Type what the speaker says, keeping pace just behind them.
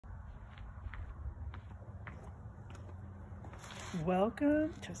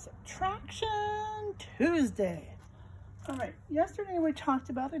Welcome to Subtraction Tuesday. All right, yesterday we talked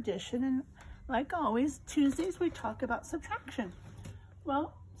about addition, and like always, Tuesdays we talk about subtraction.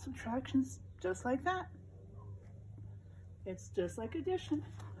 Well, subtraction's just like that. It's just like addition.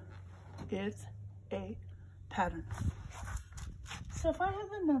 It's a pattern. So if I have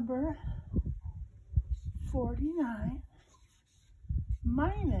the number 49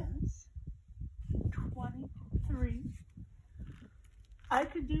 minus 23, I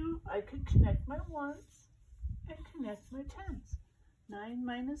could connect my ones and connect my tens. 9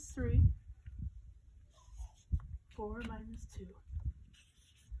 minus 3, 4 minus 2.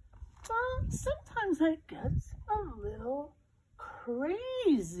 Well, sometimes that gets a little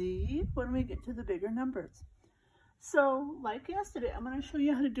crazy when we get to the bigger numbers. So, like yesterday, I'm going to show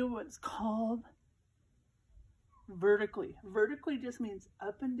you how to do what's called vertically. Vertically just means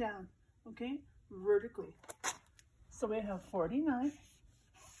up and down, okay? Vertically. So we have 49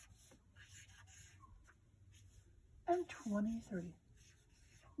 and 23.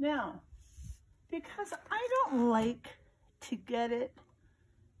 Now, because I don't like to get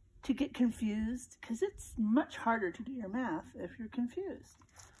confused, because it's much harder to do your math if you're confused.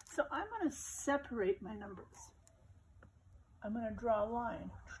 So I'm going to separate my numbers. I'm going to draw a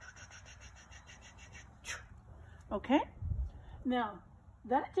line. Okay? Now,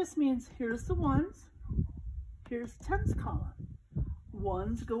 that just means here's the ones, here's the tens column.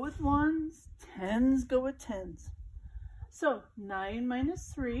 Ones go with ones, tens go with tens. So 9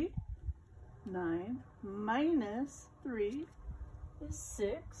 minus 3, 9 minus 3 is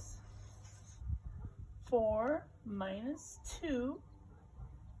 6. 4 minus 2,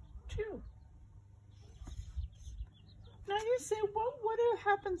 2. Now you say, well, what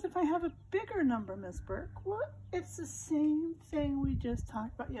happens if I have a bigger number, Miss Burke? Well, it's the same thing we just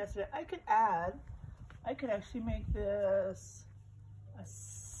talked about yesterday. I could actually make this a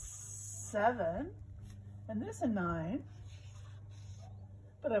 7 and this a 9.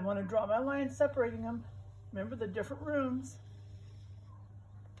 But I want to draw my line separating them. Remember the different rooms.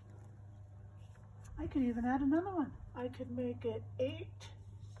 I could even add another one. I could make it 8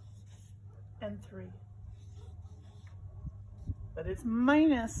 and 3. But it's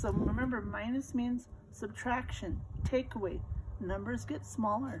minus, so remember, minus means subtraction, take away. Numbers get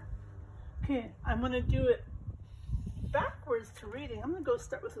smaller. Okay, I'm going to do it backwards to reading. I'm going to go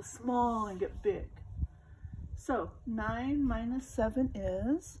start with a small and get big. So 9 minus 7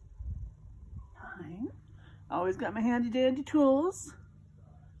 is 9. Always got my handy dandy tools.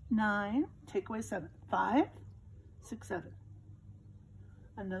 9, take away 7. 5, 6, 7.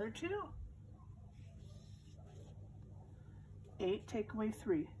 Another 2. 8, take away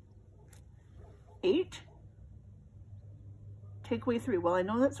 3. 8, take away 3. Well, I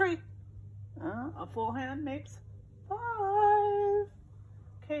know that's right. A full hand makes 5.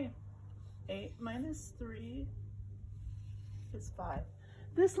 Okay. 8 minus 3 is 5.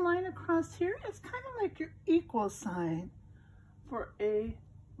 This line across here is kind of like your equal sign for a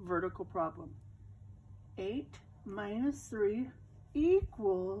vertical problem. 8 minus 3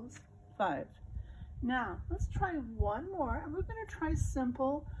 equals 5. Now, let's try one more, and we're going to try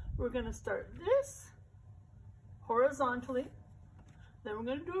simple. We're going to start this horizontally, then we're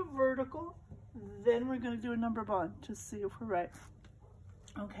going to do a vertical, then we're going to do a number bond to see if we're right.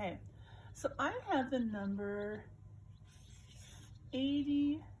 Okay. So I have the number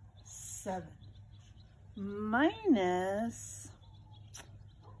 87 minus,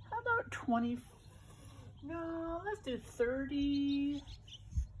 how about 20, no, let's do 32.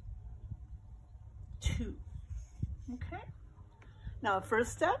 Okay. Now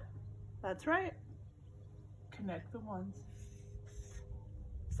first step, that's right, connect the ones.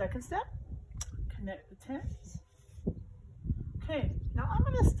 Second step, connect the tens. Okay, now I'm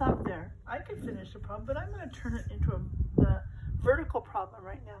going to stop there. I could finish the problem, but I'm going to turn it into the vertical problem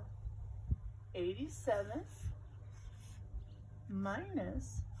right now. 87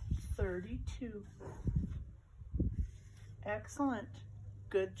 minus 32. Excellent.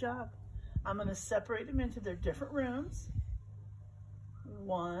 Good job. I'm going to separate them into their different rooms.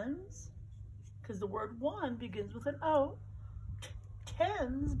 Ones, because the word one begins with an O.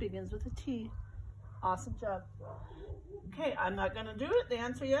 Tens begins with a T. Awesome job. Okay, I'm not going to do it, the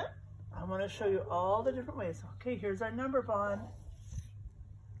answer yet. I want to show you all the different ways. Okay, here's our number bond.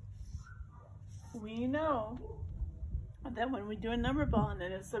 We know that when we do a number bond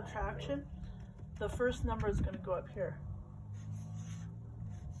and it's subtraction, the first number is going to go up here.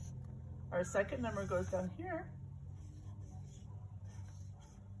 Our second number goes down here.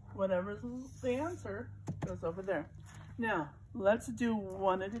 Whatever's the answer goes over there. Now, let's do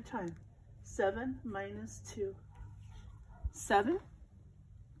one at a time. 7 minus 2. 7,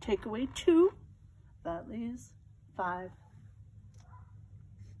 take away 2, that leaves 5.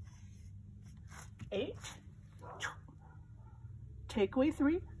 8, take away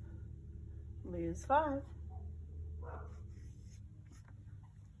 3, leaves 5.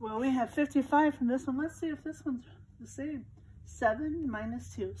 Well, we have 55 from this one. Let's see if this one's the same. 7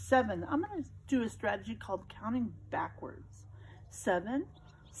 minus 2, 7. I'm going to do a strategy called counting backwards. 7,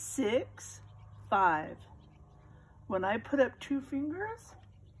 6, 5. When I put up 2 fingers,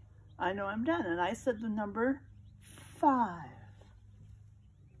 I know I'm done. And I said the number 5.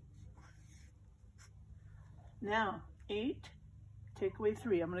 Now, 8, take away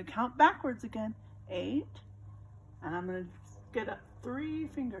 3. I'm going to count backwards again. 8, and I'm going to get up 3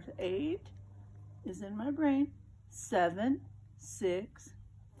 fingers. 8 is in my brain. 7, 6,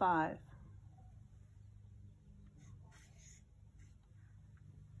 5.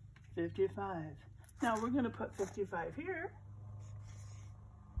 55. Now we're going to put 55 here.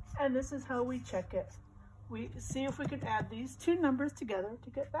 And this is how we check it. We see if we could add these 2 numbers together to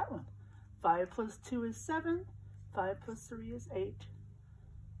get that one. 5 plus 2 is 7. 5 plus 3 is 8.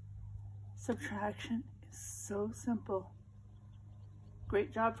 Subtraction is so simple.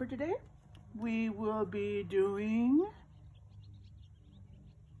 Great job for today. We will be doing,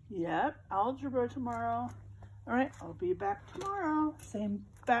 algebra tomorrow. All right, I'll be back tomorrow. Same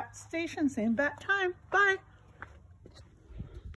bat station, same bat time. Bye.